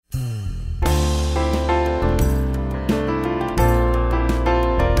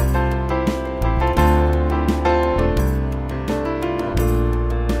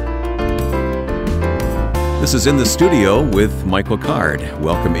This is In the Studio with Michael Card.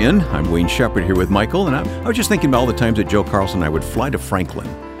 Welcome in. I'm Wayne Shepherd here with Michael, and I was just thinking about all the times that Joe Carlson and I would fly to Franklin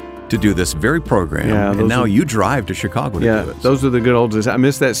to do this very program, and now you drive to Chicago to do it. Those are the good old days. I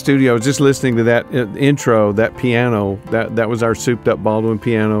miss that studio. I was just listening to that intro, that piano. That was our souped-up Baldwin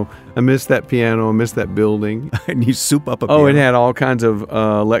piano. I miss that piano. I miss that building. And you soup up a piano? Oh, it had all kinds of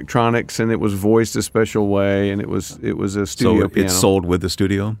electronics, and it was voiced a special way, and it was a studio piano. So it's sold with the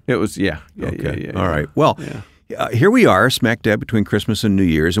studio? It was, yeah. All right. Well, here we are, smack dab between Christmas and New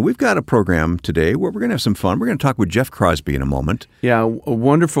Year's, and we've got a program today where we're going to have some fun. We're going to talk with Jeff Crosby in a moment. Yeah, a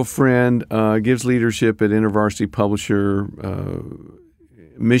wonderful friend, gives leadership at InterVarsity Publisher,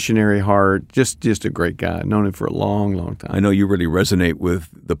 missionary heart, just a great guy. Known him for a long, long time. I know you really resonate with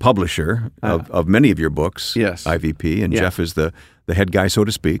the publisher of many of your books, yes. IVP, and Jeff is the head guy, so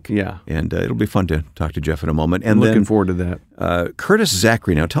to speak. Yeah. And it'll be fun to talk to Jeff in a moment. And looking forward to that. Curtis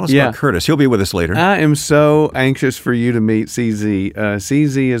Zachary. Now, tell us about Curtis. He'll be with us later. I am so anxious for you to meet CZ.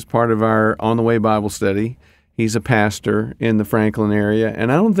 CZ is part of our On the Way Bible study. He's a pastor in the Franklin area,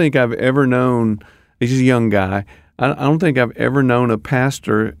 and I don't think I've ever known, he's a young guy, I don't think I've ever known a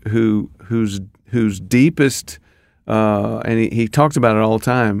pastor whose deepest, and he talks about it all the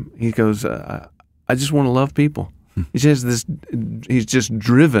time. He goes, I just want to love people. He's just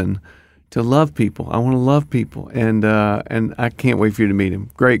driven to love people. I want to love people, and I can't wait for you to meet him.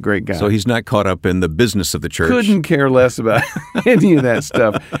 Great guy. So he's not caught up in the business of the church. Couldn't care less about any of that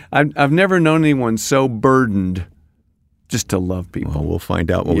stuff. I've never known anyone so burdened just to love people. Well, we'll find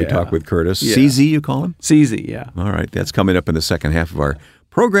out when we talk with Curtis. Yeah. CZ, you call him? CZ, yeah. All right, that's coming up in the second half of our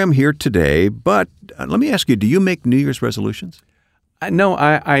program here today. But let me ask you, do you make New Year's resolutions? No,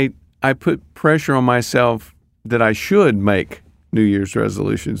 I put pressure on myself that I should make New Year's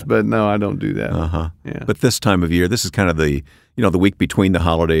resolutions, but no, I don't do that. Yeah. But this time of year, this is kind of the week between the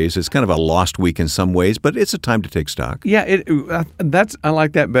holidays. It's kind of a lost week in some ways, but it's a time to take stock. Yeah, I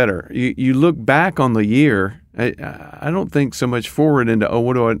like that better. You look back on the year. I don't think so much forward into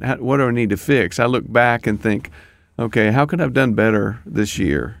what do I need to fix. I look back and think, okay, how could I have done better this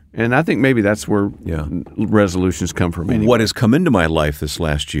year? And I think maybe that's where resolutions come from. Anyway. What has come into my life this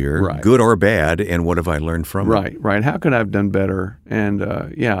last year, good or bad, and what have I learned from it? Right. How could I have done better? And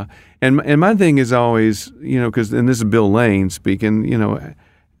and my thing is always, because and this is Bill Lane speaking,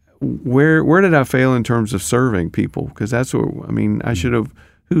 where did I fail in terms of serving people? Because that's what I should have.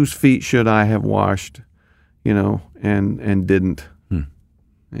 Whose feet should I have washed? And didn't.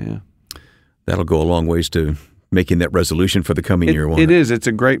 Yeah. That'll go a long ways to making that resolution for the coming year. It is. It's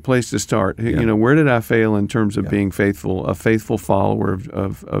a great place to start. Yeah. Where did I fail in terms of being faithful, a faithful follower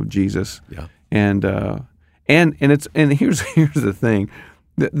of Jesus? Yeah. And here's the thing,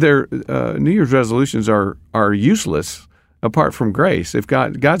 their New Year's resolutions are useless apart from grace. If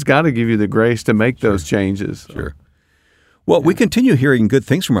God's got to give you the grace to make those changes. Sure. Well, we continue hearing good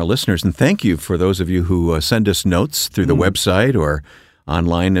things from our listeners, and thank you for those of you who send us notes through the website or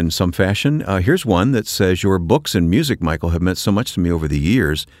online in some fashion. Here's one that says, your books and music, Michael, have meant so much to me over the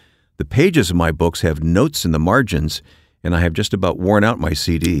years. The pages of my books have notes in the margins, and I have just about worn out my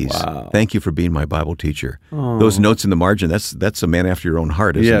CDs. Wow. Thank you for being my Bible teacher. Oh. Those notes in the margin, that's a man after your own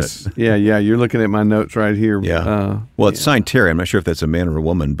heart, isn't it? Yeah. You're looking at my notes right here. Yeah. It's signed Terry. I'm not sure if that's a man or a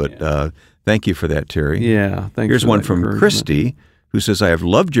woman, but thank you for that, Terry. Yeah, thanks. Here's one from Christy, who says, I have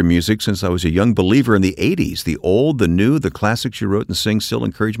loved your music since I was a young believer in the 80s. The old, the new, the classics you wrote and sing still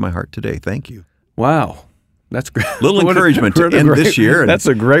encourage my heart today. Thank you. Wow. That's great. Little encouragement to end this year. That's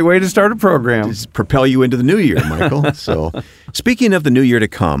a great way to start a program. Just propel you into the new year, Michael. So, speaking of the new year to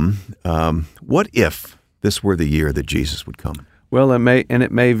come, what if this were the year that Jesus would come? Well, it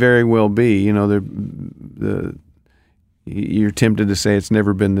may very well be. You're tempted to say it's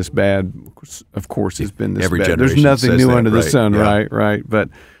never been this bad. Of course, it's been this bad. There's nothing new under the sun, right? But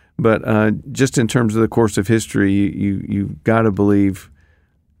just in terms of the course of history, you got to believe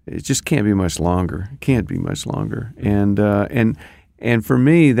it just can't be much longer. It can't be much longer. And for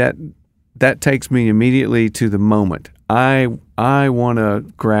me, that takes me immediately to the moment. I want to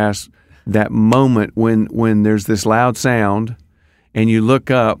grasp that moment when there's this loud sound, and you look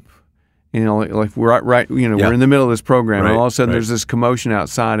up. Like we're we're in the middle of this program, and all of a sudden there's this commotion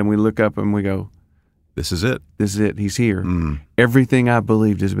outside, and we look up and we go, "This is it. This is it. He's here. Everything I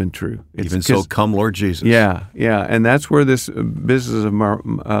believed has been true. Even so, come, Lord Jesus." Yeah, and that's where this business of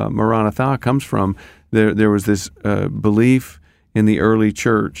Maranatha comes from. There was this belief in the early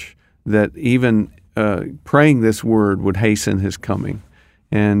church that even praying this word would hasten His coming,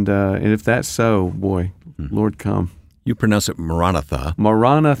 and if that's so, boy, Lord, come. You pronounce it Maranatha.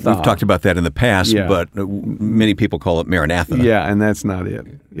 Maranatha. We've talked about that in the past, but many people call it Maranatha. Yeah, and that's not it.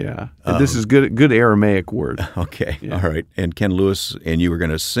 Yeah. This is good Aramaic word. Okay. Yeah. All right. And Ken Lewis and you are going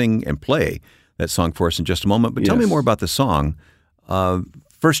to sing and play that song for us in just a moment. But tell me more about the song. 1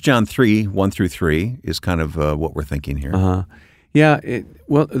 John 3, 1 through 3 is kind of what we're thinking here. Uh-huh. Yeah.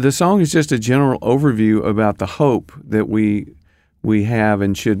 Well, the song is just a general overview about the hope that we have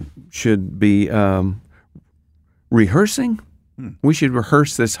and should be rehearsing. We should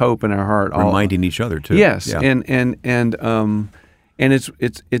rehearse this hope in our heart, reminding each other too. Yes, yeah. and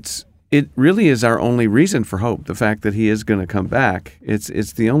it really is our only reason for hope. The fact that He is going to come back. It's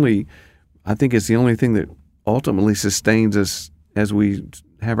the only. I think it's the only thing that ultimately sustains us as we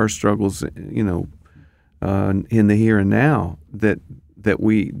have our struggles. In the here and now. That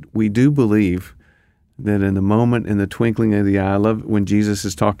we do believe that in the moment, in the twinkling of the eye. I love when Jesus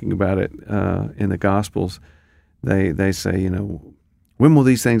is talking about it in the Gospels. They say, when will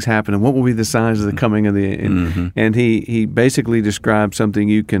these things happen, and what will be the signs of the coming of the end? And he basically describes something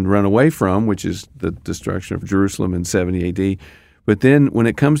you can run away from, which is the destruction of Jerusalem in 70 A.D. But then when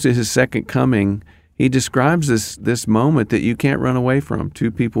it comes to His second coming, He describes this moment that you can't run away from.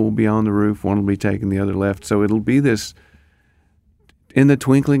 2 people will be on the roof, one will be taken, the other left. So it'll be this in the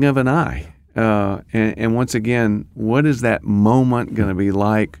twinkling of an eye. And once again, what is that moment going to be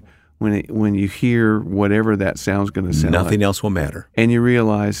like when you hear whatever that sound's going to sound like? Nothing else will matter. And you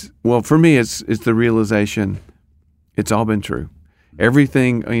realize, well, for me, it's the realization it's all been true.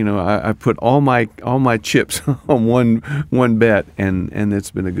 Everything, I put all my chips on one bet, and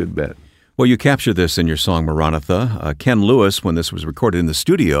it's been a good bet. Well, you captured this in your song Maranatha. Ken Lewis, when this was recorded in the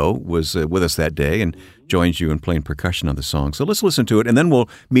studio, was with us that day and joins you in playing percussion on the song. So let's listen to it, and then we'll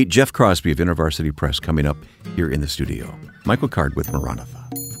meet Jeff Crosby of InterVarsity Press coming up here in the studio. Michael Card with Maranatha.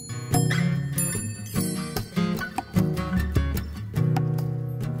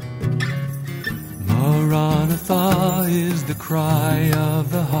 Maranatha is the cry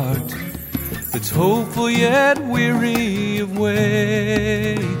of the heart that's hopeful yet weary of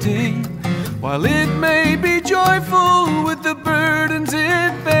waiting. While it may be joyful with the burdens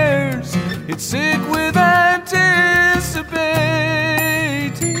it bears, it's sick with anticipating.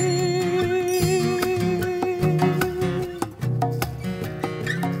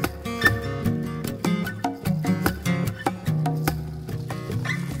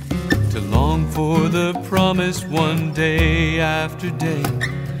 To long for the promise one day after day,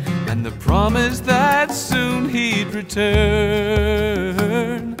 and the promise that soon He'd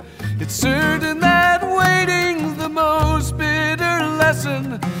return. It's certain that waiting's the most bitter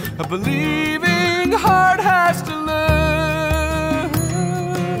lesson a believing heart has to learn.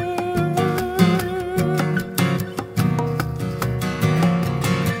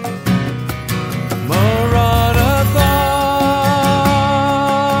 Maranatha,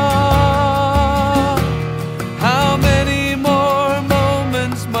 how many more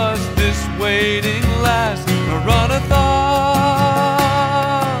moments must this waiting last? Maranatha,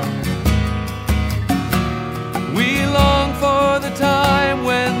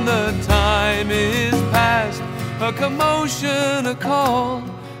 a commotion, a call,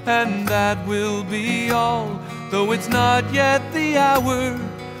 and that will be all. Though it's not yet the hour,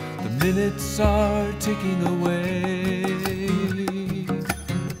 the minutes are ticking away.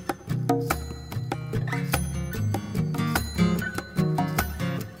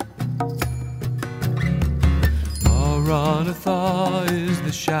 Maranatha is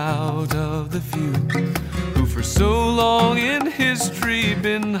the shout of the few who for so long in history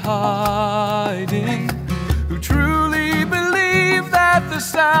been hiding, who truly believe that the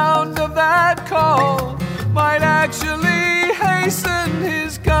sound of that call might actually hasten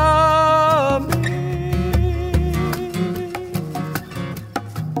His coming.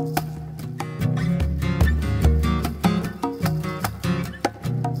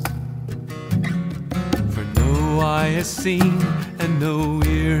 For no eye has seen, and no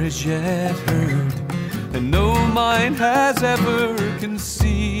ear has yet heard, and no mind has ever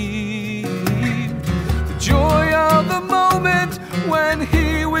conceived the joy of the moment when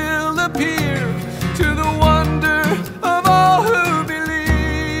He will appear, to the wonder of all who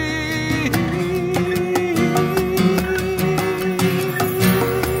believe.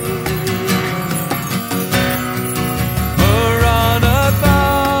 Maranatha,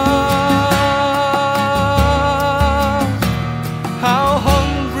 how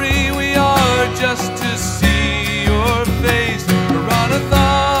hungry we are just to see Your face. Maranatha,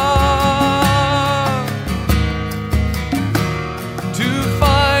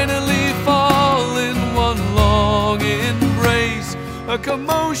 a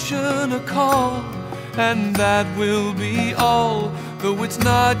commotion, a call, and that will be all. Though it's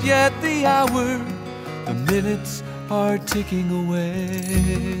not yet the hour, the minutes are ticking away.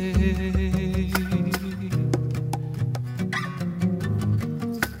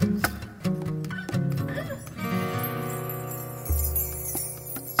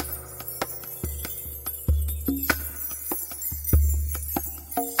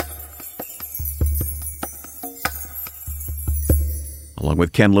 Along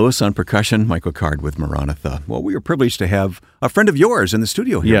with Ken Lewis on percussion, Michael Card with Maranatha. Well, we are privileged to have a friend of yours in the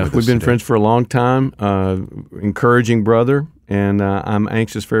studio here. Yeah, we've been friends for a long time. Encouraging brother, and I'm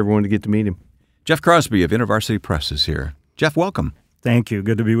anxious for everyone to get to meet him. Jeff Crosby of InterVarsity Press is here. Jeff, welcome. Thank you.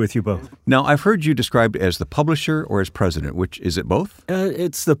 Good to be with you both. Now, I've heard you described as the publisher or as president. Which is it both?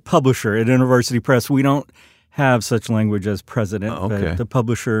 It's the publisher at InterVarsity Press. We don't have such language as president, but the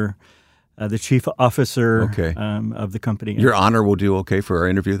publisher, the chief officer of the company. Your honor will do okay for our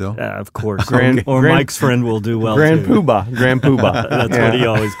interview, though? Of course. Mike's friend will do well, Grand too. Grand Poobah. That's what he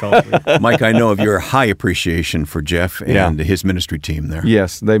always calls me. Mike, I know of your high appreciation for Jeff and his ministry team there.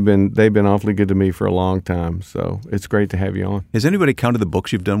 Yes, they've been awfully good to me for a long time, so it's great to have you on. Has anybody counted the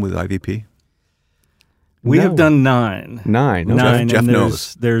books you've done with IVP? We have done 9. 9. Okay. 9. Jeff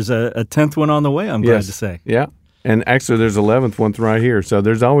knows. There's a 10th one on the way, I'm glad to say. Yeah. And actually, there's 11th one right here, so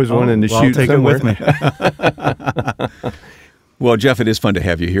there's always one in the chute I'll take somewhere. it with me. Well, Jeff, it is fun to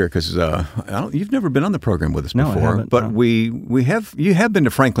have you here because you've never been on the program with us before. I haven't, but no. you have been to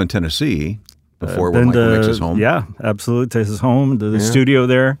Franklin, Tennessee before, where Michael makes his home. Yeah, absolutely. Takes his home, the studio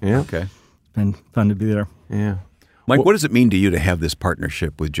there. Yeah. Okay. Been fun to be there. Yeah. Mike, what does it mean to you to have this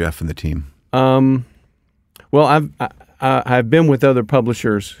partnership with Jeff and the team? Well, I've been with other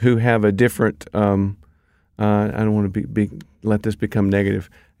publishers who have a different. I don't want to let this become negative.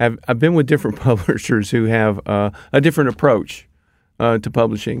 I've been with different publishers who have a different approach to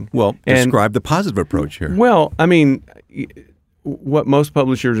publishing. Well, describe the positive approach here. Well, I mean, what most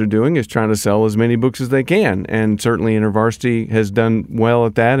publishers are doing is trying to sell as many books as they can, and certainly InterVarsity has done well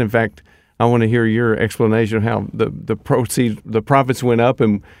at that. In fact, I want to hear your explanation of how the profits went up,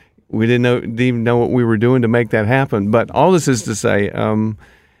 and we didn't even know what we were doing to make that happen. But all this is to say,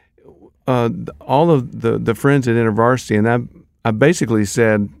 all of the friends at InterVarsity, and I basically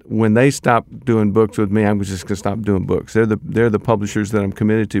said when they stopped doing books with me, I'm just going to stop doing books. They're the publishers that I'm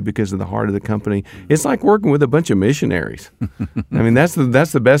committed to because of the heart of the company. It's like working with a bunch of missionaries. I mean, that's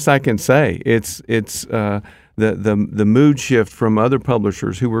the best I can say. It's the mood shift from other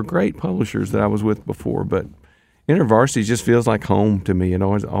publishers who were great publishers that I was with before, but InterVarsity just feels like home to me. It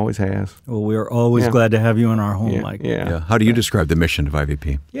always has. Well, we are always glad to have you in our home, Mike. Yeah. How do you describe the mission of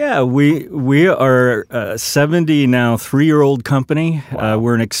IVP? Yeah, we are a 3-year-old company. Wow.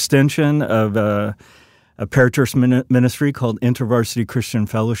 We're an extension of a parachurch ministry called InterVarsity Christian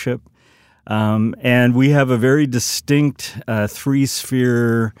Fellowship. And we have a very distinct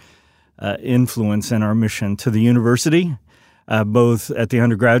 3-sphere influence in our mission to the university, both at the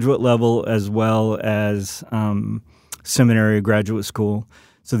undergraduate level as well as seminary, graduate school.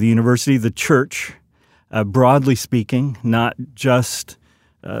 So the university, the church, broadly speaking, not just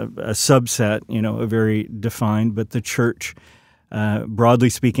a subset, a very defined, but the church, broadly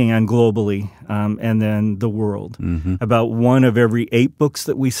speaking and globally, and then the world. Mm-hmm. About 1 of every 8 books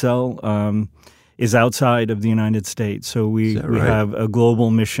that we sell is outside of the United States. So we have a global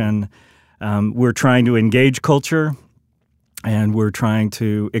mission. We're trying to engage culture, and we're trying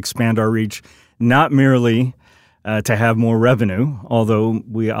to expand our reach, not merely to have more revenue, although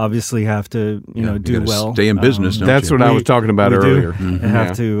we obviously have to, do well. Stay in business, don't That's you? what I was talking about earlier. We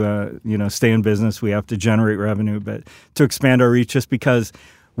have to, stay in business. We have to generate revenue, but to expand our reach, just because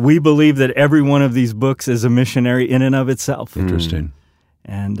we believe that every one of these books is a missionary in and of itself. Interesting.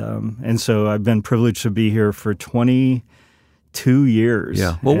 And so I've been privileged to be here for 22 years.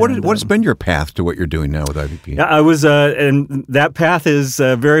 Yeah. Well, what has been your path to what you're doing now with IVP? I was, and that path is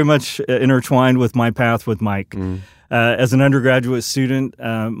very much intertwined with my path with Mike. As an undergraduate student,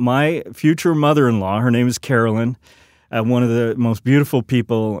 my future mother-in-law, her name is Carolyn, one of the most beautiful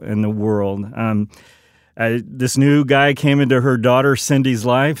people in the world. This new guy came into her daughter Cindy's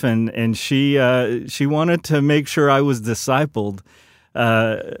life, and she wanted to make sure I was discipled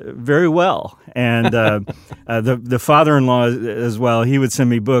very well. And the father-in-law as well, he would send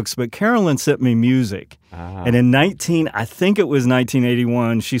me books, but Carolyn sent me music. And in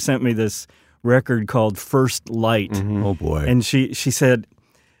 1981, she sent me this record called First Light. Mm-hmm. Oh, boy. And she said,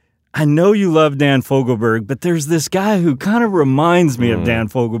 I know you love Dan Fogelberg, but there's this guy who kind of reminds me of Dan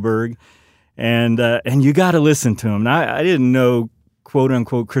Fogelberg, and you got to listen to him. And I didn't know,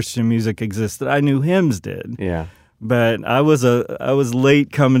 quote-unquote, Christian music existed. I knew hymns did. Yeah. but I was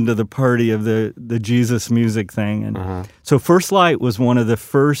late coming to the party of the Jesus music thing, and so First Light was one of the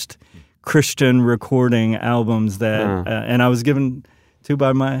first Christian recording albums that, and I was given to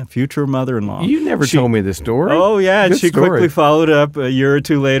by my future mother-in-law. You never told me the story. Oh, yeah. Good and she story. quickly followed up a year or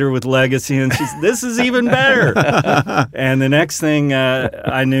two later with Legacy, and she said, this is even better. And the next thing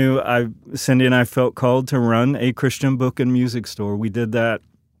I knew, Cindy and I felt called to run a Christian book and music store. We did that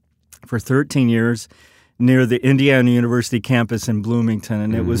for 13 years near the Indiana University campus in Bloomington,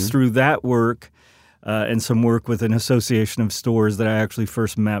 and it was through that work and some work with an association of stores that I actually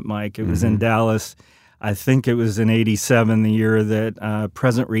first met Mike. It was in Dallas. I think it was in 87, the year that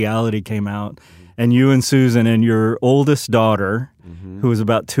Present Reality came out. And you and Susan and your oldest daughter, who was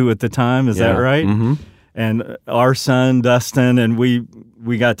about 2 at the time, is that right? And our son, Dustin, and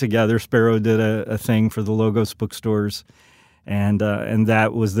we got together. Sparrow did a thing for the Logos bookstores. And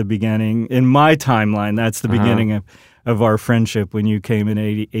that was the beginning. In my timeline, that's the beginning of our friendship when you came in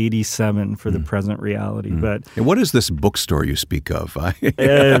 87 for the Present Reality. But and what is this bookstore you speak of?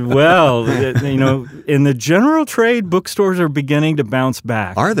 Well, in the general trade, bookstores are beginning to bounce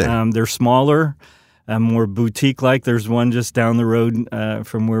back. Are they? They're smaller, more boutique-like. There's one just down the road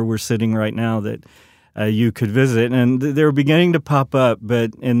from where we're sitting right now that you could visit, and they're beginning to pop up.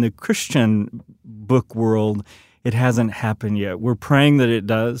 But in the Christian book world, it hasn't happened yet. We're praying that it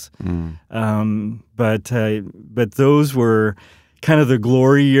does, but those were kind of the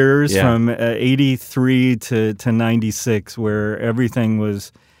glory years from 83 to 96, where everything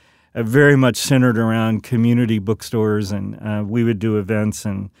was very much centered around community bookstores, and we would do events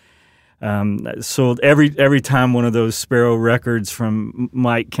and sold every time one of those Sparrow records from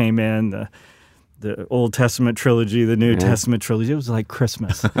Mike came in. The Old Testament trilogy, the New Testament trilogy. It was like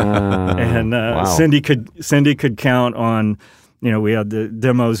Christmas, and wow. Cindy could count on. We had the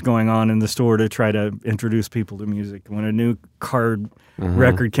demos going on in the store to try to introduce people to music. When a new card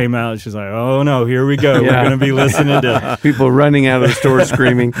record came out, she's like, "Oh no, here we go. We're going to be listening to people running out of the store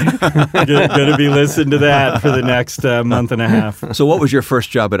screaming." Going to be listening to that for the next month and a half. So, what was your first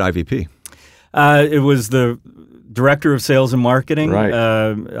job at IVP? It was the Director of Sales and Marketing. Right.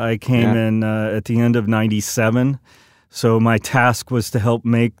 I came in at the end of 97. So my task was to help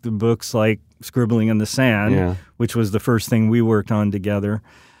make the books like Scribbling in the Sand, which was the first thing we worked on together,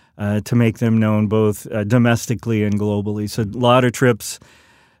 to make them known both domestically and globally. So a lot of trips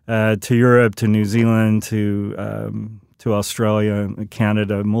to Europe, to New Zealand, to Australia,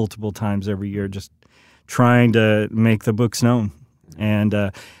 Canada, multiple times every year, just trying to make the books known. And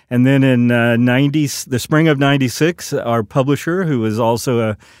then in the spring of 96, our publisher, who was also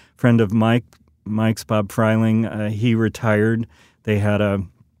a friend of Mike's, Bob Freiling, he retired. They had a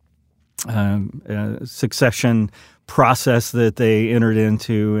succession process that they entered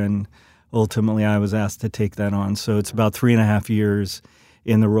into, and ultimately I was asked to take that on. So it's about 3.5 years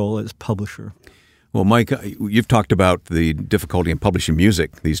in the role as publisher. Well, Mike, you've talked about the difficulty in publishing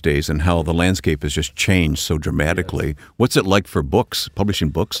music these days and how the landscape has just changed so dramatically. Yes. What's it like for publishing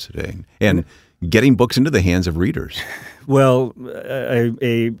books today, and getting books into the hands of readers? Well,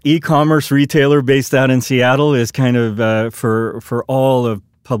 a e-commerce retailer based out in Seattle is kind of, for all of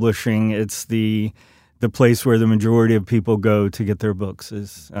publishing, it's the place where the majority of people go to get their books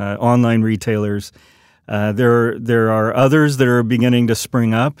is online retailers. There are others that are beginning to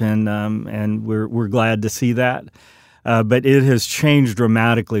spring up, and we're glad to see that. But it has changed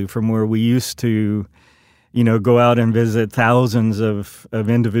dramatically from where we used to, go out and visit thousands of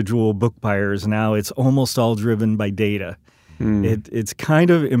individual book buyers. Now it's almost all driven by data. It's kind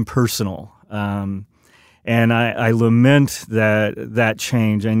of impersonal, and I lament that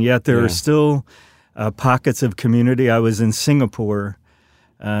change. And yet there are still pockets of community. I was in Singapore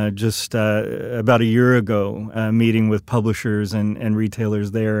just about a year ago, meeting with publishers and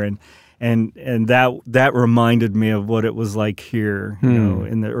retailers there, and that reminded me of what it was like here,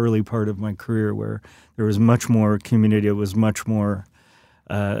 in the early part of my career, where there was much more community. It was much more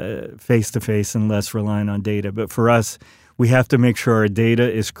face to face and less reliant on data. But for us, we have to make sure our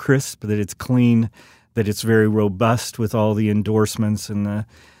data is crisp, that it's clean, that it's very robust with all the endorsements and the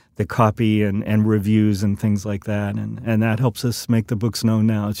copy and reviews and things like that. And that helps us make the books known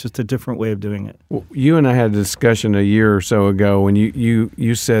now. It's just a different way of doing it. Well, you and I had a discussion a year or so ago when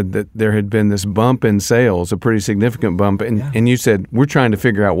you said that there had been this bump in sales, a pretty significant bump, and you said, we're trying to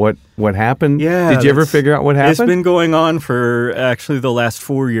figure out what happened. Yeah. Did you ever figure out what happened? It's been going on for actually the last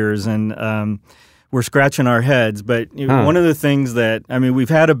 4 years, and we're scratching our heads. But one of the things we've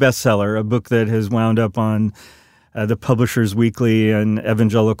had a bestseller, a book that has wound up on the Publishers Weekly and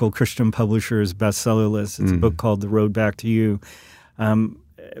Evangelical Christian Publishers bestseller list. It's a book called The Road Back to You.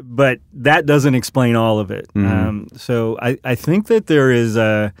 but that doesn't explain all of it. So I think that there is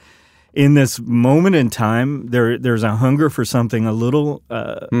in this moment in time, there's a hunger for something a little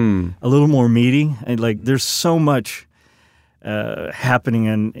more meaty, and like there's so much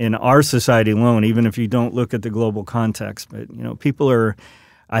happening in our society alone, even if you don't look at the global context. But people are,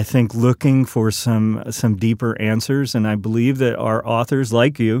 I think, looking for some deeper answers, and I believe that our authors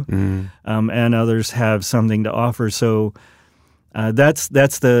like you and others have something to offer. So. That's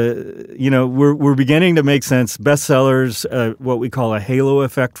the we're beginning to make sense. Bestsellers, what we call a halo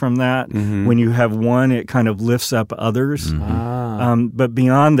effect from that. When you have one, it kind of lifts up others. But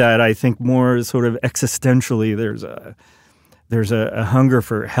beyond that, I think more sort of existentially, there's a hunger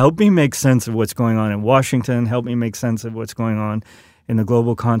for help me make sense of what's going on in Washington. Help me make sense of what's going on in the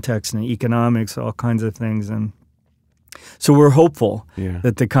global context and economics, all kinds of things. And so we're hopeful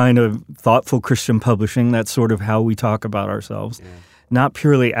that the kind of thoughtful Christian publishing, that's sort of how we talk about ourselves, not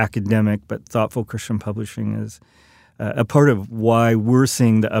purely academic, but thoughtful Christian publishing is a part of why we're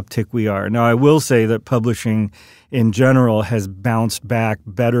seeing the uptick we are. Now, I will say that publishing in general has bounced back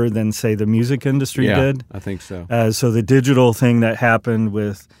better than, say, the music industry did. I think so. So the digital thing that happened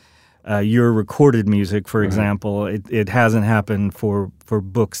with your recorded music, for example, it hasn't happened for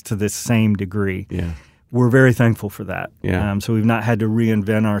books to this same degree. Yeah. We're very thankful for that. Yeah. So we've not had to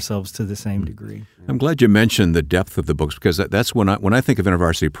reinvent ourselves to the same degree. I'm glad you mentioned the depth of the books, because that's when I think of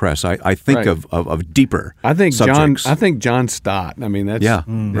InterVarsity Press, I think of deeper subjects. I think John Stott. I mean, that's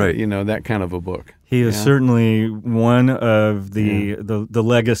that kind of a book. He is certainly one of the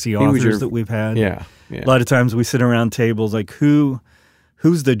legacy authors that we've had. Yeah. A lot of times we sit around tables like who's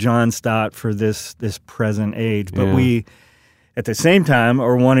the John Stott for this present age, but we. At the same time,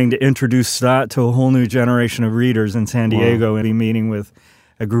 are wanting to introduce Stott to a whole new generation of readers in San Diego, and be meeting with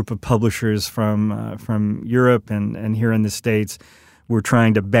a group of publishers from Europe and here in the States. We're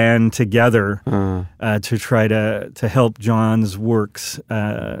trying to band together to try to help John's works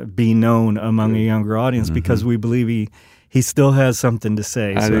be known among a younger audience, because we believe he still has something to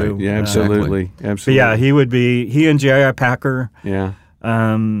say. Absolutely. But yeah, he and J.I. Packer. Yeah.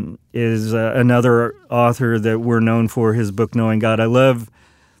 Is another author that we're known for, his book Knowing God. I love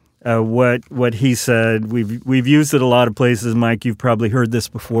what he said. We've used it a lot of places, Mike. You've probably heard this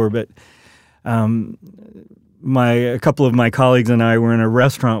before, but a couple of my colleagues and I were in a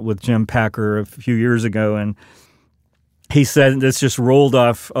restaurant with Jim Packer a few years ago, and he said, this just rolled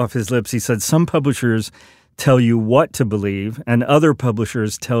off his lips. He said, some publishers tell you what to believe, and other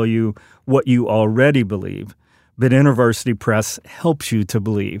publishers tell you what you already believe. But InterVarsity Press helps you to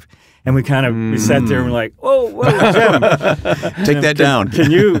believe. And we kind of we sat there and we're like, whoa, Jim. Take that down.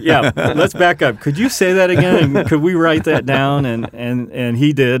 Can you, let's back up. Could you say that again? And could we write that down? And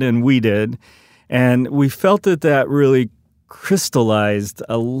he did, and we did. And we felt that really crystallized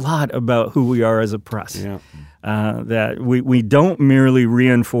a lot about who we are as a press. Yeah. That we don't merely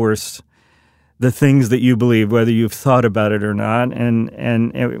reinforce the things that you believe, whether you've thought about it or not.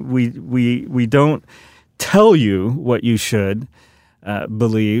 And we don't tell you what you should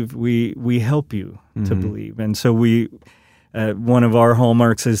believe. We help you to believe. And so one of our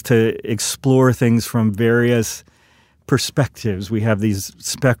hallmarks is to explore things from various perspectives. We have these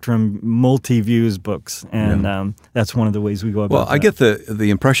Spectrum multi-views books, and that's one of the ways we go about Well, I get the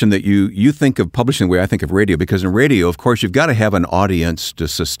impression that you think of publishing the way I think of radio, because in radio, of course, you've got to have an audience to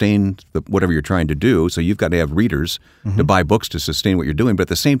sustain whatever you're trying to do. So you've got to have readers to buy books to sustain what you're doing. But at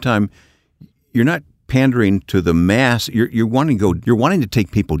the same time, you're not pandering to the mass. You're wanting to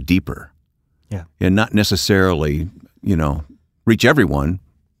take people deeper, and not necessarily reach everyone,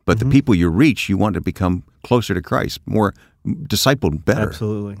 but the people you reach, you want to become closer to Christ, more discipled better.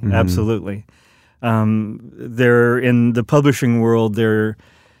 Absolutely, absolutely. There in the publishing world, there's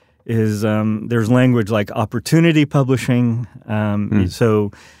language like opportunity publishing.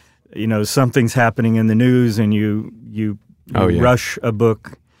 So something's happening in the news, and you rush a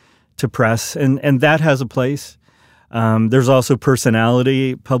book to press, and that has a place. There's also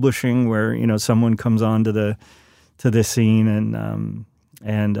personality publishing, where someone comes onto the scene and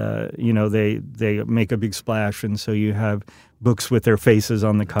they make a big splash, and so you have books with their faces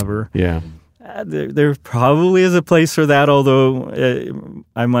on the cover. Yeah, there probably is a place for that, although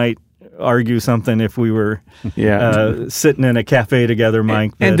I might argue something if we were sitting in a cafe together,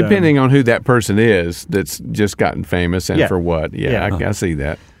 Mike. And depending on who that person is that's just gotten famous and for what. I see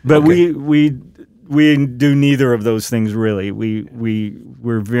that. But we do neither of those things really.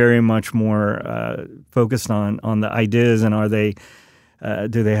 We're very much more focused on the ideas, and are they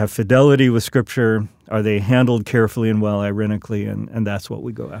do they have fidelity with Scripture? Are they handled carefully and well, ironically? And that's what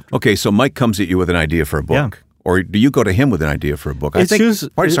we go after. Okay, so Mike comes at you with an idea for a book. Or do you go to him with an idea for a book? I think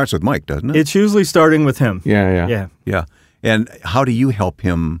it probably starts with Mike, doesn't it? It's usually starting with him. Yeah. And how do you help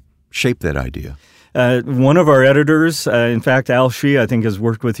him shape that idea? One of our editors, in fact, Al Shee, I think, has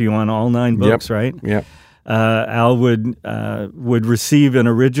worked with you on all 9 books, right? Yep. Al would receive an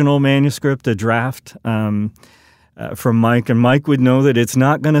original manuscript, a draft, from Mike, and Mike would know that it's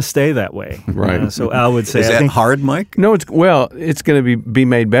not going to stay that way. Right. So Al would say, "Is that hard, Mike?" No, it's going to be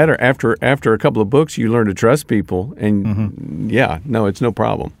made better after a couple of books. You learn to trust people, and it's no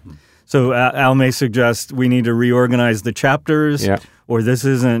problem. So Al may suggest we need to reorganize the chapters, or this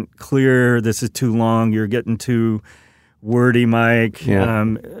isn't clear, this is too long, you're getting too wordy, Mike.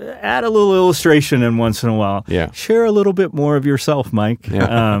 Add a little illustration in once in a while. Share a little bit more of yourself, Mike.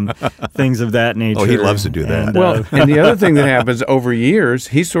 Things of that nature. Oh, he loves to do that. And, and the other thing that happens over years,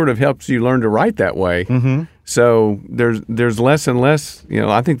 he sort of helps you learn to write that way. Mm-hmm. So there's less and less.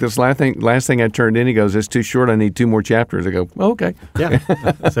 I think this last thing I turned in, he goes, "It's too short. I need 2 more chapters." I go, "Okay." Yeah.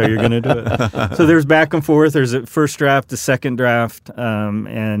 So you're going to do it. So there's back and forth. There's a first draft, a second draft,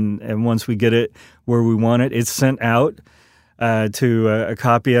 and once we get it where we want it, it's sent out to a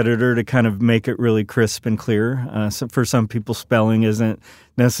copy editor to kind of make it really crisp and clear. So for some people, spelling isn't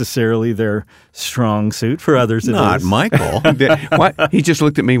necessarily their strong suit. For others, it is. Not Michael. He just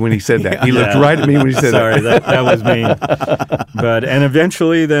looked at me when he said that. He looked right at me when he said that. Sorry, that was me. And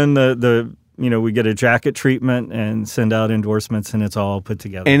eventually then we get a jacket treatment and send out endorsements, and it's all put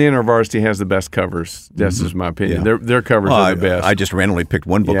together. And InterVarsity has the best covers. This is my opinion. Yeah. Their covers are the best. I just randomly picked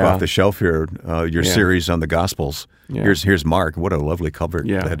one book off the shelf here, your series on the Gospels. Yeah. Here's Mark. What a lovely cover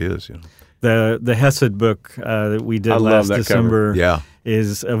that is. The Hesed book that we did last December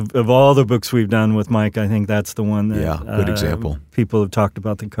is, of all the books we've done with Mike, I think that's the one that good example. People have talked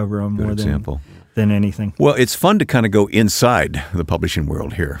about the cover on more than anything. Well, it's fun to kind of go inside the publishing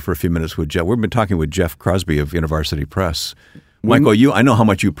world here for a few minutes with Jeff. We've been talking with Jeff Crosby of InterVarsity Press. Michael, I know how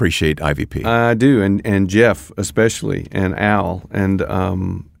much you appreciate IVP. I do, and Jeff especially, and Al, and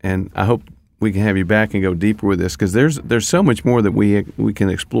I hope we can have you back and go deeper with this, because there's so much more that we can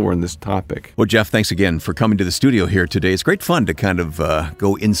explore in this topic. Well, Jeff, thanks again for coming to the studio here today. It's great fun to kind of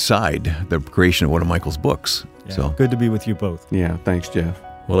go inside the creation of one of Michael's books. Yeah, so good to be with you both. Yeah, thanks, Jeff.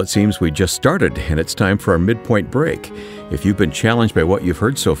 Well, it seems we just started, and it's time for our midpoint break. If you've been challenged by what you've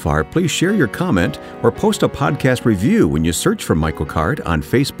heard so far, please share your comment or post a podcast review when you search for Michael Card on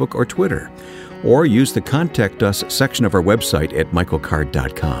Facebook or Twitter, or use the Contact Us section of our website at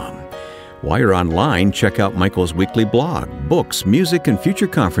michaelcard.com. While you're online, check out Michael's weekly blog, books, music, and future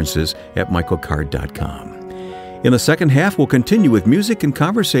conferences at michaelcard.com. In the second half, we'll continue with music and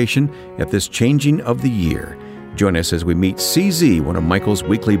conversation at this changing of the year. Join us as we meet CZ, one of Michael's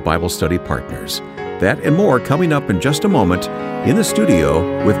weekly Bible study partners. That and more coming up in just a moment in the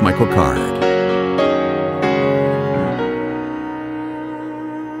studio with Michael Card.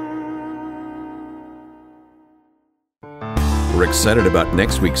 We're excited about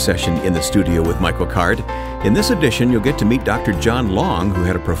next week's session in the studio with Michael Card. In this edition, you'll get to meet Dr. John Long, who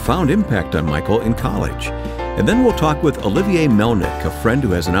had a profound impact on Michael in college. And then we'll talk with Olivier Melnick, a friend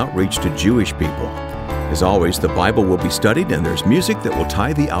who has an outreach to Jewish people. As always, the Bible will be studied, and there's music that will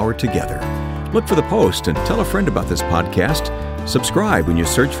tie the hour together. Look for the post and tell a friend about this podcast. Subscribe when you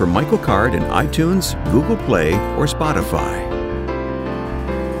search for Michael Card in iTunes, Google Play, or Spotify.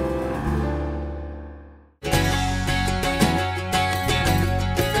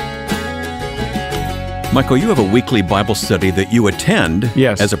 Michael, you have a weekly Bible study that you attend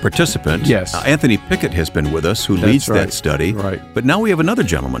as a participant. Yes. Anthony Pickett has been with us, who leads that study. Right. But now we have another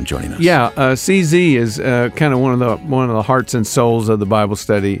gentleman joining us. Yeah, CZ is kind of one of the hearts and souls of the Bible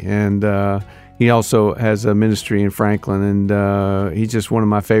study, and he also has a ministry in Franklin, and he's just one of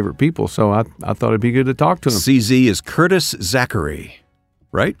my favorite people. So I thought it'd be good to talk to him. CZ is Curtis Zachary,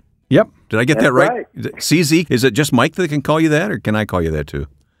 right? Yep. Did I get that right? CZ, is it just Mike that can call you that, or can I call you that too?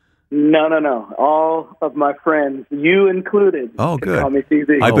 No. All of my friends, you included. Oh, good. Call me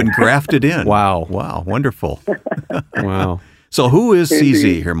CZ. I've been grafted in. Wow. Wonderful. Wow. So who is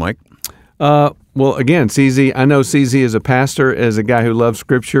CZ here, Mike? Well, again, CZ, I know CZ is a pastor, as a guy who loves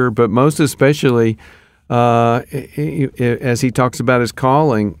Scripture, but most especially, as he talks about his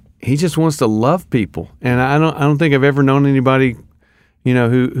calling, he just wants to love people. And I don't think I've ever known anybody,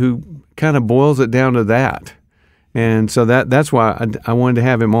 who kind of boils it down to that. And so that's why I wanted to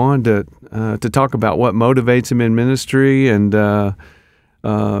have him on to talk about what motivates him in ministry, and your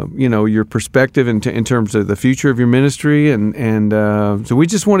perspective in terms of the future of your ministry, and so we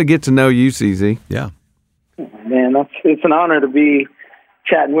just want to get to know you, CZ. Yeah, man, it's an honor to be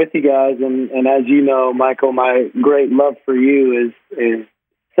chatting with you guys, and as you know, Michael, my great love for you is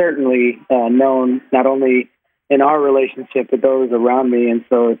certainly known not only in our relationship with those around me. And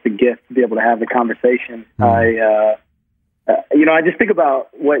so it's a gift to be able to have the conversation. I just think about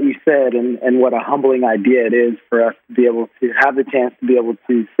what you said and what a humbling idea it is for us to be able to have the chance to be able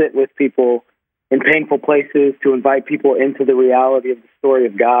to sit with people in painful places, to invite people into the reality of the story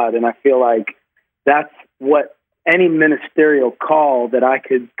of God. And I feel like that's what any ministerial call that I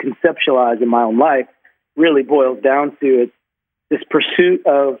could conceptualize in my own life really boils down to. It's this pursuit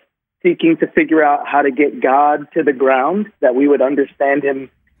of seeking to figure out how to get God to the ground, that we would understand him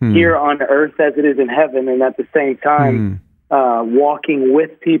here on earth as it is in heaven, and at the same time walking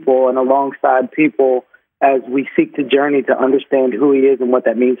with people and alongside people as we seek to journey to understand who he is and what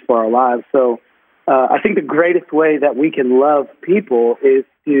that means for our lives. So I think the greatest way that we can love people is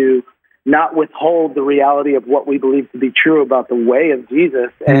to not withhold the reality of what we believe to be true about the way of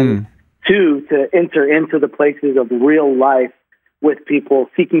Jesus, and two, to enter into the places of real life with people,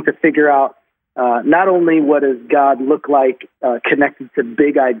 seeking to figure out not only what does God look like connected to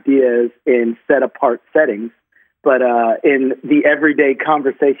big ideas in set-apart settings, but in the everyday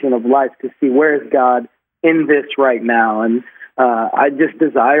conversation of life, to see where is God in this right now. And I just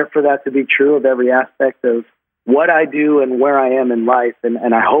desire for that to be true of every aspect of what I do and where I am in life,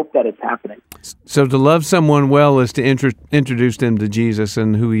 and I hope that it's happening. So to love someone well is to introduce them to Jesus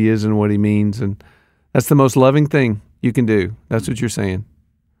and who he is and what he means, and that's the most loving thing you can do. That's what you're saying.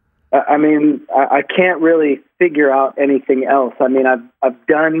 I mean, I can't really figure out anything else. I mean, I've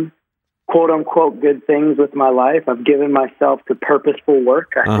done quote-unquote good things with my life. I've given myself to purposeful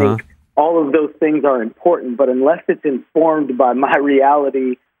work. I think all of those things are important, but unless it's informed by my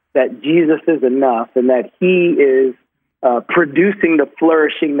reality that Jesus is enough and that he is producing the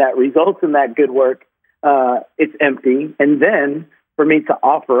flourishing that results in that good work, it's empty. And then for me to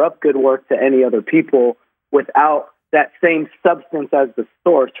offer up good work to any other people without that same substance as the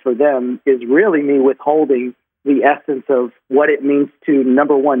source for them is really me withholding the essence of what it means to,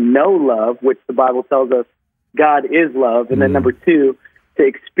 number one, know love, which the Bible tells us God is love, and then number two, to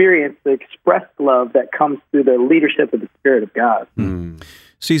experience the expressed love that comes through the leadership of the Spirit of God.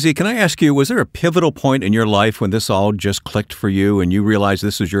 CZ, can I ask you, was there a pivotal point in your life when this all just clicked for you and you realized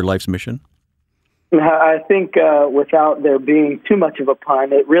this was your life's mission? I think without there being too much of a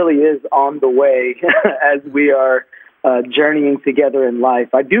pun, it really is on the way as we are journeying together in life.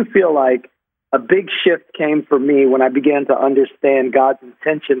 I do feel like a big shift came for me when I began to understand God's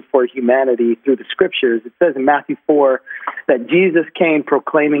intention for humanity through the Scriptures. It says in Matthew 4 that Jesus came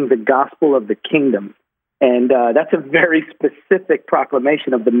proclaiming the gospel of the kingdom. And that's a very specific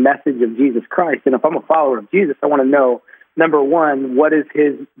proclamation of the message of Jesus Christ. And if I'm a follower of Jesus, I want to know, number one, what is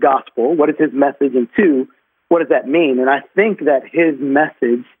his gospel? What is his message? And two, what does that mean? And I think that his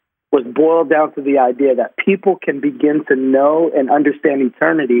message was boiled down to the idea that people can begin to know and understand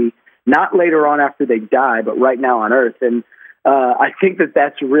eternity, not later on after they die, but right now on earth. And I think that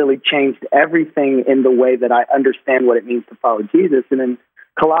that's really changed everything in the way that I understand what it means to follow Jesus. And in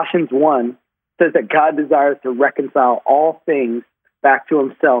Colossians 1, says that God desires to reconcile all things back to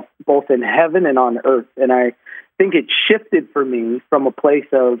himself, both in heaven and on earth. And I think it shifted for me from a place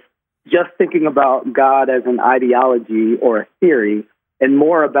of just thinking about God as an ideology or a theory, and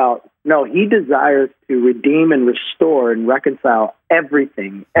more about, no, he desires to redeem and restore and reconcile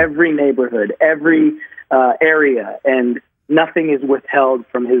everything, every neighborhood, every area, and nothing is withheld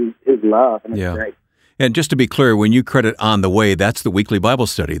from his love. And it's great. And just to be clear, when you credit On the Way, that's the weekly Bible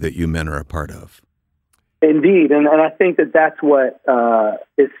study that you men are a part of. Indeed, and I think that that's what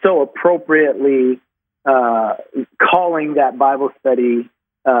is so appropriately calling that Bible study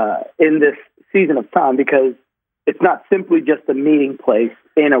in this season of time, because it's not simply just a meeting place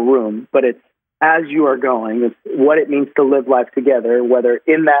in a room, but it's as you are going, it's what it means to live life together, whether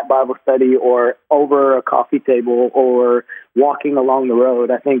in that Bible study or over a coffee table or walking along the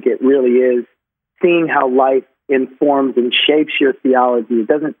road. I think it really is seeing how life informs and shapes your theology. It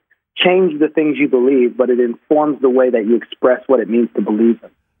doesn't change the things you believe, but it informs the way that you express what it means to believe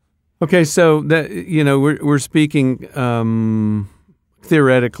them. Okay, so that we're speaking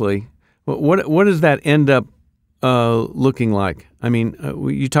theoretically. What does that end up looking like? I mean,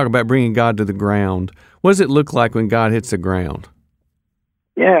 you talk about bringing God to the ground. What does it look like when God hits the ground?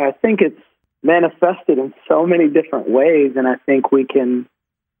 Yeah, I think it's manifested in so many different ways, and I think we can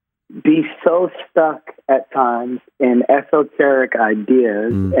be so stuck at times in esoteric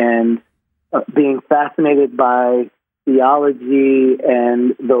ideas and being fascinated by theology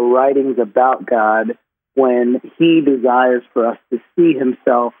and the writings about God when he desires for us to see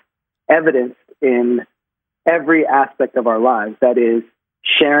himself evidenced in every aspect of our lives. That is,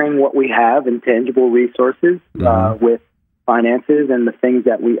 sharing what we have in tangible resources with finances and the things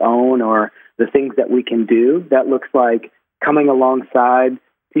that we own, or the things that we can do. That looks like coming alongside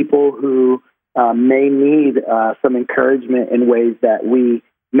people who may need some encouragement in ways that we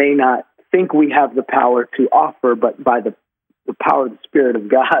may not think we have the power to offer, but by the power of the Spirit of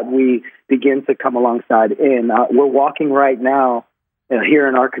God, we begin to come alongside in. We're walking right now here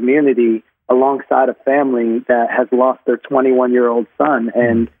in our community alongside a family that has lost their 21-year-old son,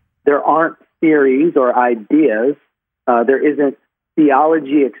 and there aren't theories or ideas. There isn't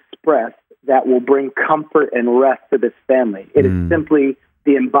theology expressed that will bring comfort and rest to this family. It is simply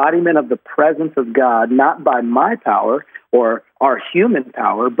the embodiment of the presence of God, not by my power or our human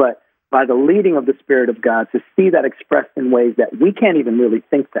power, but by the leading of the Spirit of God, to see that expressed in ways that we can't even really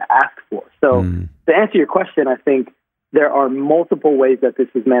think to ask for. So to answer your question, I think there are multiple ways that this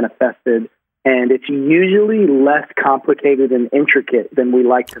is manifested, and it's usually less complicated and intricate than we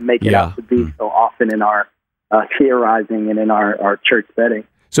like to make it out to be so often in our theorizing and in our church setting.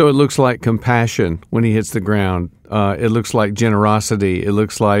 So it looks like compassion when he hits the ground. It looks like generosity. It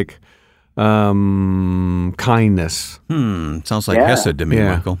looks like kindness. Sounds like Hesed to me,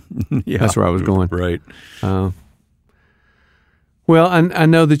 Michael. That's where I was going. Right. Well, I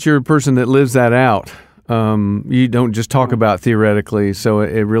know that you're a person that lives that out. You don't just talk about theoretically, so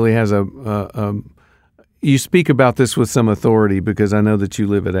it really has you speak about this with some authority because I know that you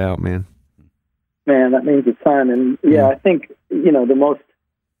live it out, man. Man, that means a ton. And I think, the most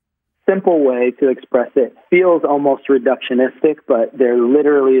simple way to express it feels almost reductionistic, but there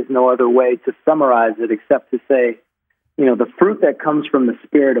literally is no other way to summarize it except to say, the fruit that comes from the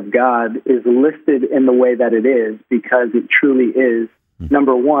Spirit of God is listed in the way that it is because it truly is,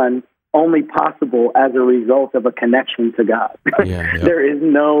 number one, only possible as a result of a connection to God. There is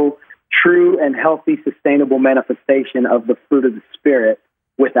no true and healthy, sustainable manifestation of the fruit of the Spirit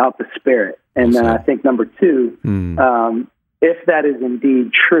without the Spirit. And then I think number two, if that is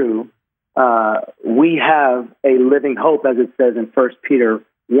indeed true, we have a living hope, as it says in 1 Peter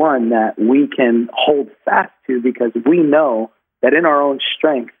 1, that we can hold fast to because we know that in our own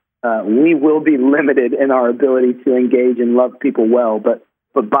strength, we will be limited in our ability to engage and love people well. But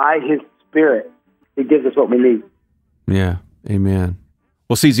by His Spirit, He gives us what we need. Yeah, amen.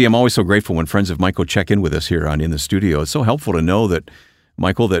 Well, CZ, I'm always so grateful when friends of Michael check in with us here In the Studio. It's so helpful to know that,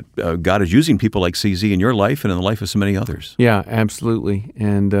 Michael, that God is using people like CZ in your life and in the life of so many others. Yeah, absolutely.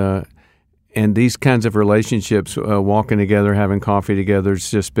 And these kinds of relationships, walking together, having coffee together,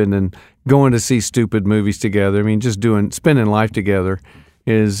 just going to see stupid movies together. I mean, just spending life together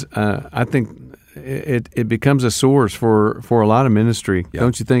is, I think, it becomes a source for a lot of ministry. Yeah.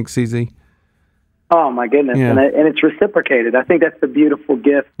 Don't you think, CZ? Oh, my goodness. Yeah. And it's reciprocated. I think that's the beautiful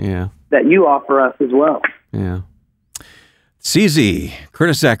gift that you offer us as well. Yeah. CZ,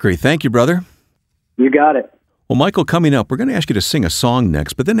 Curtis Zachary, thank you, brother. You got it. Well, Michael, coming up, we're going to ask you to sing a song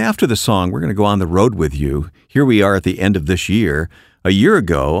next, but then after the song, we're going to go on the road with you. Here we are at the end of this year. A year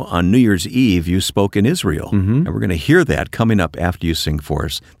ago, on New Year's Eve, you spoke in Israel, and we're going to hear that coming up after you sing for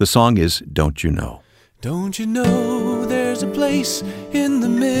us. The song is Don't You Know? Don't you know there's a place in the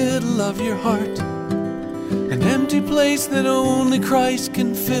middle of your heart, an empty place that only Christ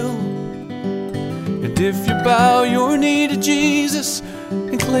can fill? And if you bow your knee to Jesus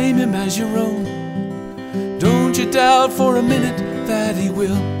and claim Him as your own, don't you doubt for a minute that He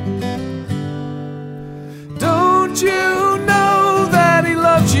will. Don't you know that He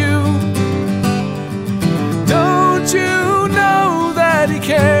loves you? Don't you know that He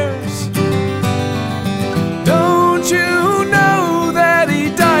cares? Don't you know that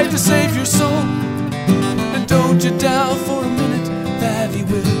He died to save your soul? And don't you doubt for a minute that He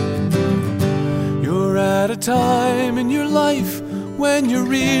will. You're at a time in your life when you're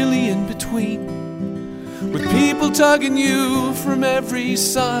really in between, with people tugging you from every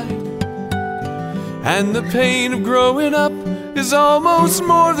side, and the pain of growing up is almost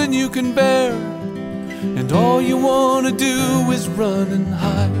more than you can bear, and all you want to do is run and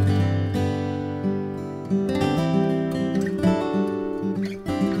hide.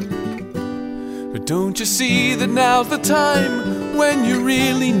 But don't you see that now's the time when you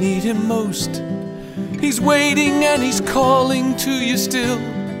really need Him most? He's waiting and He's calling to you still.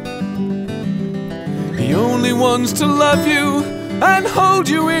 He only wants to love you and hold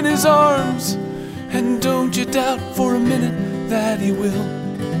you in His arms. And don't you doubt for a minute that He will.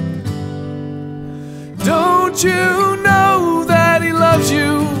 Don't you know that He loves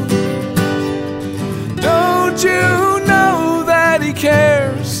you? Don't you know that He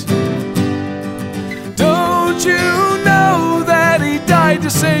cares? Don't you know that He died to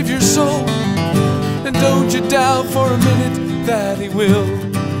save your soul? And don't you doubt for a minute that He will.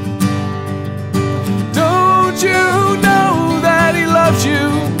 Don't you know that He loves you?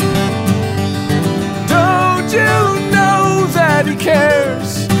 He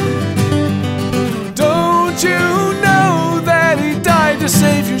cares. Don't you know that He died to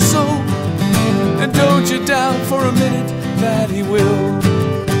save your soul? And don't you doubt for a minute that He will.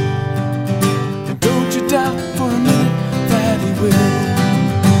 And don't you doubt for a minute that He will.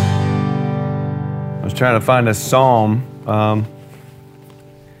 I was trying to find a psalm for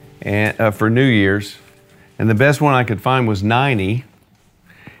New Year's, and the best one I could find was 90.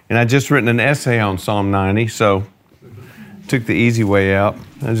 And I just written an essay on Psalm 90, so took the easy way out.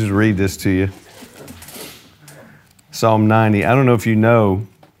 I'll just read this to you. Psalm 90. I don't know if you know,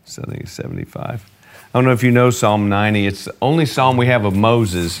 I think it's 75. I don't know if you know Psalm 90. It's the only psalm we have of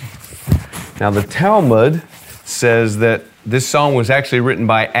Moses. Now the Talmud says that this psalm was actually written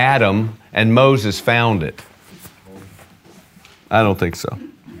by Adam and Moses found it. I don't think so.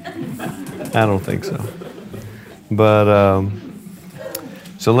 I don't think so. But,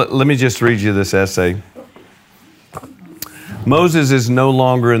 so let me just read you this essay. Moses is no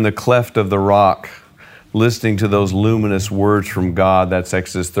longer in the cleft of the rock, listening to those luminous words from God. That's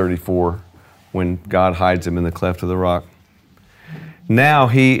Exodus 34, when God hides him in the cleft of the rock. Now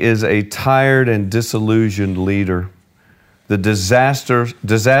he is a tired and disillusioned leader. The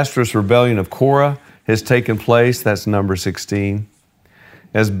disastrous rebellion of Korah has taken place. That's number 16.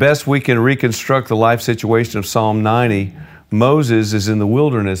 As best we can reconstruct the life situation of Psalm 90, Moses is in the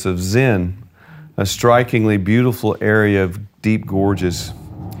wilderness of Zin, a strikingly beautiful area of deep gorges.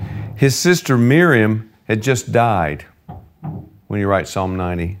 His sister Miriam had just died when he writes Psalm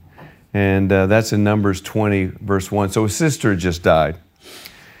 90. And that's in Numbers 20, verse 1. So his sister had just died.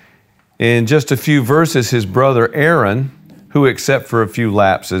 In just a few verses, his brother Aaron, who except for a few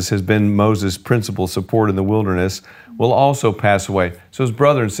lapses has been Moses' principal support in the wilderness, will also pass away. So his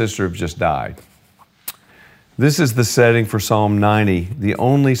brother and sister have just died. This is the setting for Psalm 90, the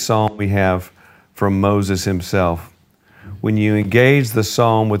only psalm we have from Moses himself. When you engage the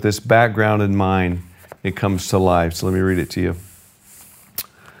psalm with this background in mind, it comes to life. So let me read it to you.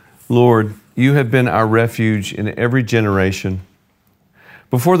 Lord, you have been our refuge in every generation.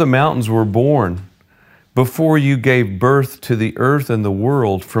 Before the mountains were born, before you gave birth to the earth and the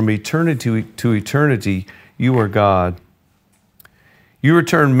world, from eternity to eternity, you are God. You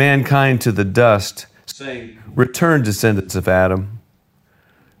returned mankind to the dust, saying, return, descendants of Adam.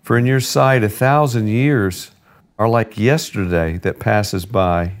 For in your sight 1,000 years are like yesterday that passes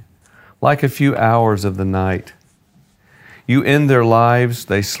by, like a few hours of the night. You end their lives,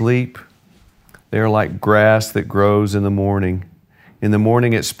 they sleep. They are like grass that grows in the morning. In the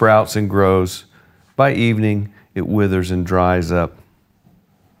morning it sprouts and grows. By evening it withers and dries up.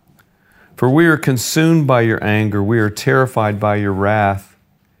 For we are consumed by your anger. We are terrified by your wrath.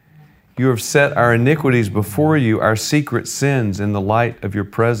 You have set our iniquities before you, our secret sins in the light of your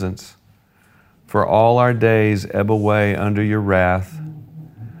presence. For all our days ebb away under your wrath.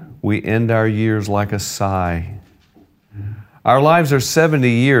 We end our years like a sigh. Our lives are 70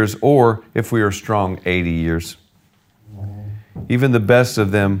 years, or, if we are strong, 80 years. Even the best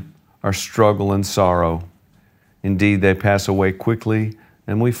of them are struggle and sorrow. Indeed, they pass away quickly,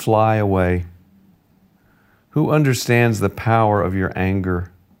 and we fly away. Who understands the power of your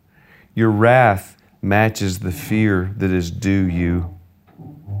anger? Your wrath matches the fear that is due you.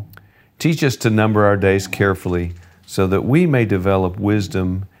 Teach us to number our days carefully, so that we may develop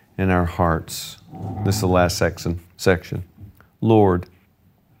wisdom in our hearts. This is the last section. Lord,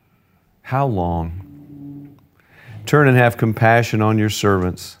 how long? Turn and have compassion on your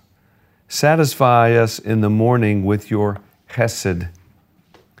servants. Satisfy us in the morning with your chesed,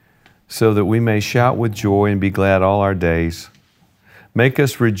 so that we may shout with joy and be glad all our days. Make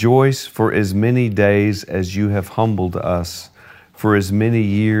us rejoice for as many days as you have humbled us, for as many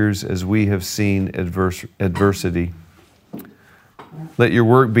years as we have seen adversity. Let your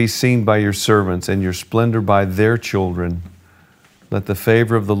work be seen by your servants and your splendor by their children. Let the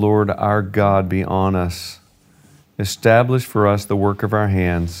favor of the Lord our God be on us. Establish for us the work of our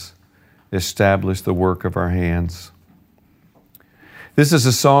hands. Establish the work of our hands. This is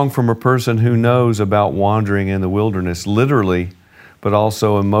a song from a person who knows about wandering in the wilderness, literally, but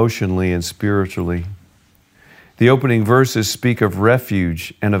also emotionally and spiritually. The opening verses speak of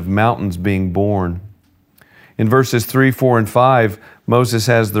refuge and of mountains being born. In verses 3, 4, and 5, Moses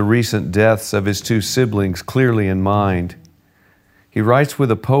has the recent deaths of his two siblings clearly in mind. He writes with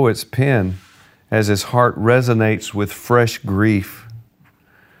a poet's pen as his heart resonates with fresh grief.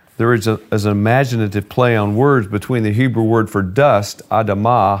 There is an imaginative play on words between the Hebrew word for dust,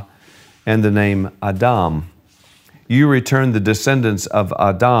 Adamah, and the name Adam. You return the descendants of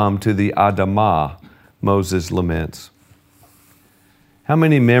Adam to the Adamah, Moses laments. How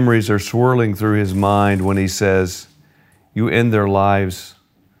many memories are swirling through his mind when he says, You end their lives,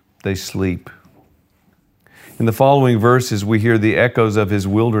 they sleep. In the following verses, we hear the echoes of his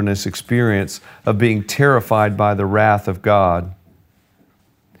wilderness experience of being terrified by the wrath of God.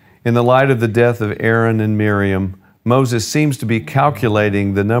 In the light of the death of Aaron and Miriam, Moses seems to be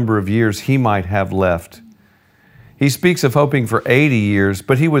calculating the number of years he might have left. He speaks of hoping for 80 years,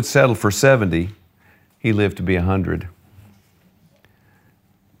 but he would settle for 70. He lived to be 100.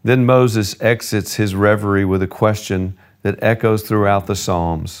 Then Moses exits his reverie with a question that echoes throughout the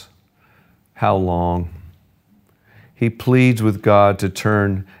Psalms. How long? He pleads with God to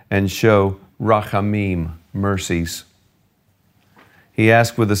turn and show rachamim, mercies. He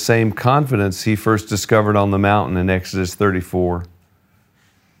asks with the same confidence he first discovered on the mountain in Exodus 34.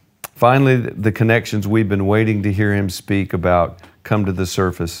 Finally, the connections we've been waiting to hear him speak about come to the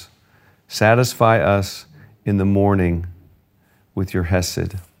surface. Satisfy us in the morning with your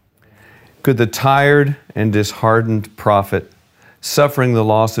hesed. Could the tired and disheartened prophet, suffering the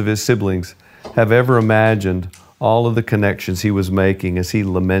loss of his siblings, have ever imagined all of the connections he was making as he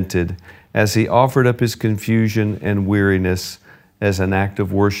lamented, as he offered up his confusion and weariness as an act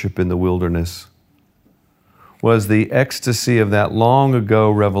of worship in the wilderness? Was the ecstasy of that long ago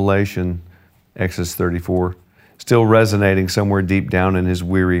revelation, Exodus 34, still resonating somewhere deep down in his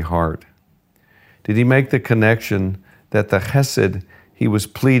weary heart? Did he make the connection that the chesed he was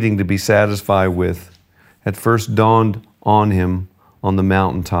pleading to be satisfied with had first dawned on him on the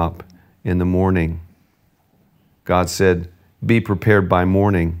mountaintop in the morning? God said, "Be prepared by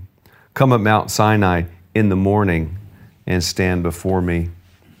morning. Come at Mount Sinai in the morning and stand before me."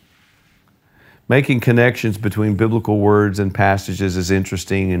 Making connections between biblical words and passages is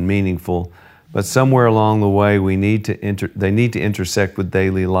interesting and meaningful, but somewhere along the way they need to intersect with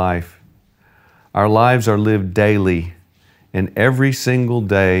daily life. Our lives are lived daily, and every single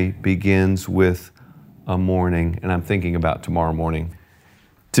day begins with a morning, and I'm thinking about tomorrow morning.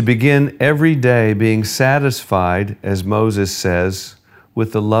 To begin every day being satisfied, as Moses says,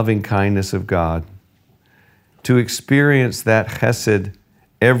 with the loving kindness of God. To experience that chesed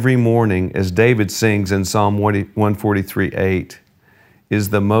every morning, as David sings in Psalm 143:8, is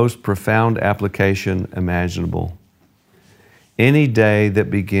the most profound application imaginable. Any day that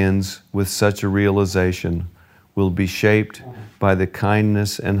begins with such a realization will be shaped by the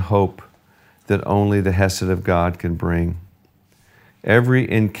kindness and hope that only the hesed of God can bring. Every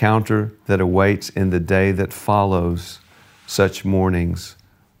encounter that awaits in the day that follows such mornings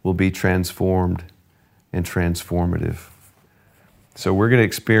will be transformed and transformative. So we're going to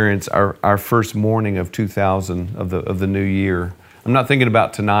experience our first morning of 2000, of the new year. I'm not thinking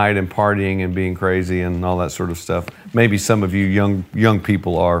about tonight and partying and being crazy and all that sort of stuff. Maybe some of you young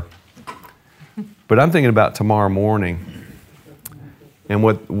people are. But I'm thinking about tomorrow morning and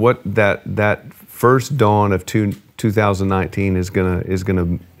what that first dawn of 2019 is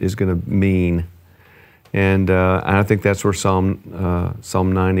gonna mean. And I think that's where Psalm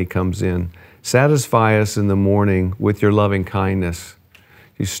 90 comes in. Satisfy us in the morning with your loving kindness.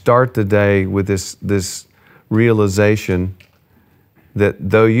 You start the day with this realization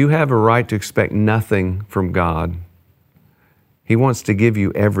that though you have a right to expect nothing from God, He wants to give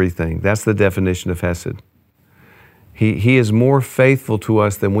you everything. That's the definition of Hesed. He is more faithful to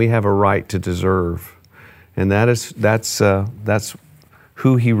us than we have a right to deserve. And that's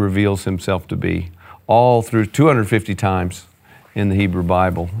who He reveals Himself to be, all through 250 times in the Hebrew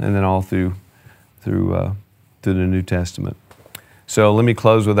Bible, and then all through the New Testament. So let me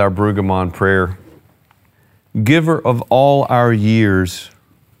close with our Brueggemann prayer. Giver of all our years,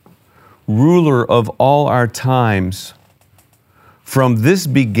 ruler of all our times, from this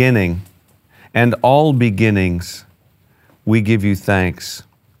beginning and all beginnings, we give you thanks.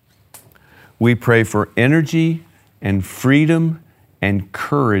 We pray for energy and freedom and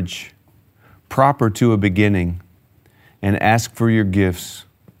courage proper to a beginning, and ask for your gifts.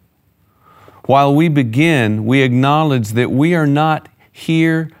 While we begin, we acknowledge that we are not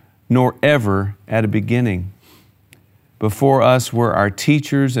here nor ever at a beginning. Before us were our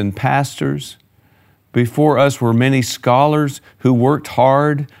teachers and pastors. Before us were many scholars who worked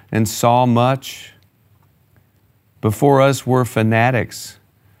hard and saw much. Before us were fanatics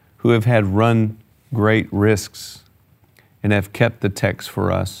who have had run great risks and have kept the text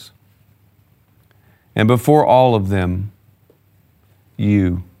for us. And before all of them,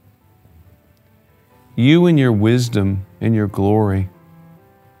 you in your wisdom and your glory,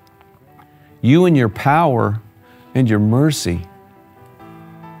 you in your power and your mercy.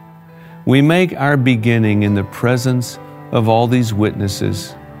 We make our beginning in the presence of all these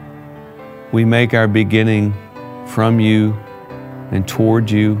witnesses. We make our beginning from you and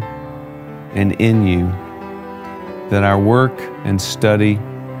toward you and in you. that our work and study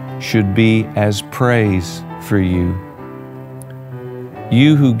should be as praise for you.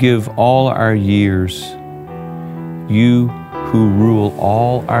 You who give all our years, you who rule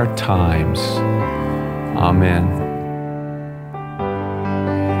all our times. Amen.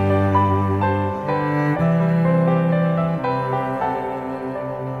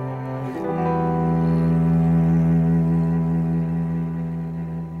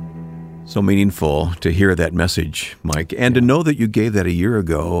 So meaningful to hear that message, Mike, and to know that you gave that a year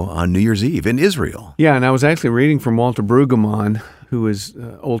ago on New Year's Eve in Israel. Yeah, and I was actually reading from Walter Brueggemann, who is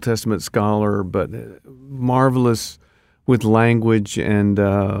an Old Testament scholar, but marvelous with language, and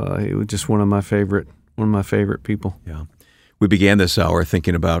he was just one of my favorite people. Yeah. We began this hour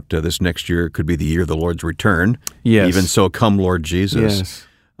thinking about this next year could be the year of the Lord's return. Yes. Even so, come, Lord Jesus. Yes.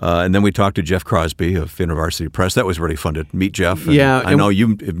 And then we talked to Jeff Crosby of InterVarsity Press. That was really fun to meet Jeff. And yeah, I know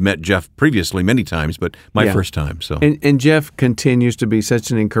you've met Jeff previously many times, but my first time. So, and Jeff continues to be such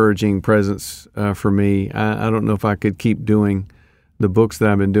an encouraging presence for me. I don't know if I could keep doing the books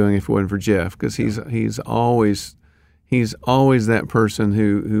that I've been doing if it wasn't for Jeff, because he's always that person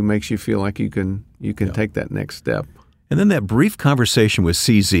who makes you feel like you can take that next step. And then that brief conversation with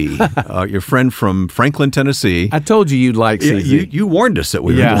CZ, your friend from Franklin, Tennessee. I told you you'd like CZ. You warned us that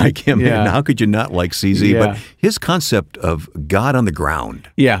we would like him. Yeah. And how could you not like CZ? Yeah. But his concept of God on the ground.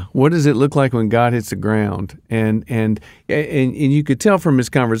 Yeah. What does it look like when God hits the ground? And you could tell from his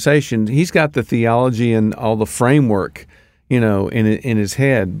conversation, he's got the theology and all the framework, in his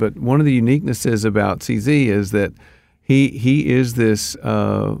head. But one of the uniquenesses about CZ is that he is this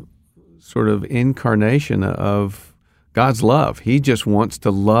sort of incarnation of God's love. He just wants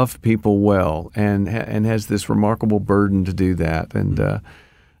to love people well, and has this remarkable burden to do that. And I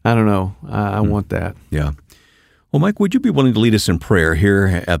don't know. I want that. Yeah. Well, Mike, would you be willing to lead us in prayer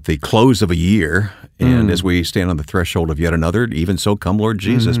here at the close of a year, and as we stand on the threshold of yet another? Even so, come, Lord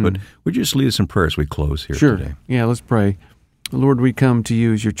Jesus. But would you just lead us in prayer as we close here today? Sure. Yeah. Let's pray. Lord, we come to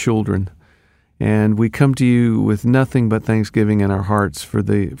you as your children, and we come to you with nothing but thanksgiving in our hearts for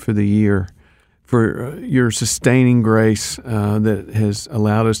the year, for your sustaining grace that has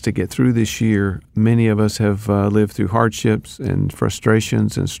allowed us to get through this year. Many of us have lived through hardships and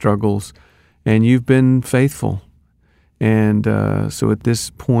frustrations and struggles, and you've been faithful. And so at this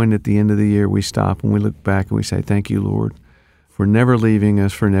point at the end of the year, we stop and we look back and we say, thank you, Lord, for never leaving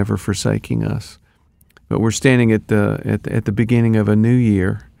us, for never forsaking us. But we're standing at the beginning of a new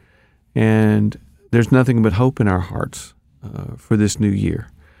year, and there's nothing but hope in our hearts for this new year.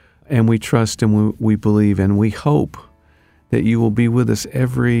 And we trust and we believe and we hope that you will be with us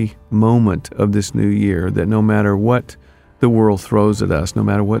every moment of this new year, that no matter what the world throws at us, no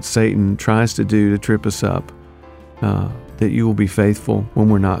matter what Satan tries to do to trip us up, that you will be faithful when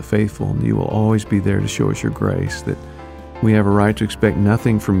we're not faithful, and you will always be there to show us your grace, that we have a right to expect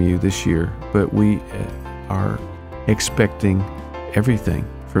nothing from you this year, but we are expecting everything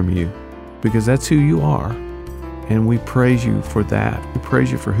from you, because that's who you are. And we praise you for that. We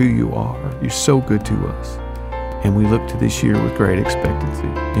praise you for who you are. You're so good to us. And we look to this year with great expectancy.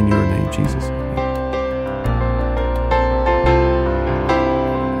 In your name, Jesus.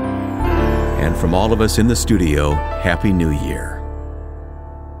 And from all of us in the studio, Happy New Year.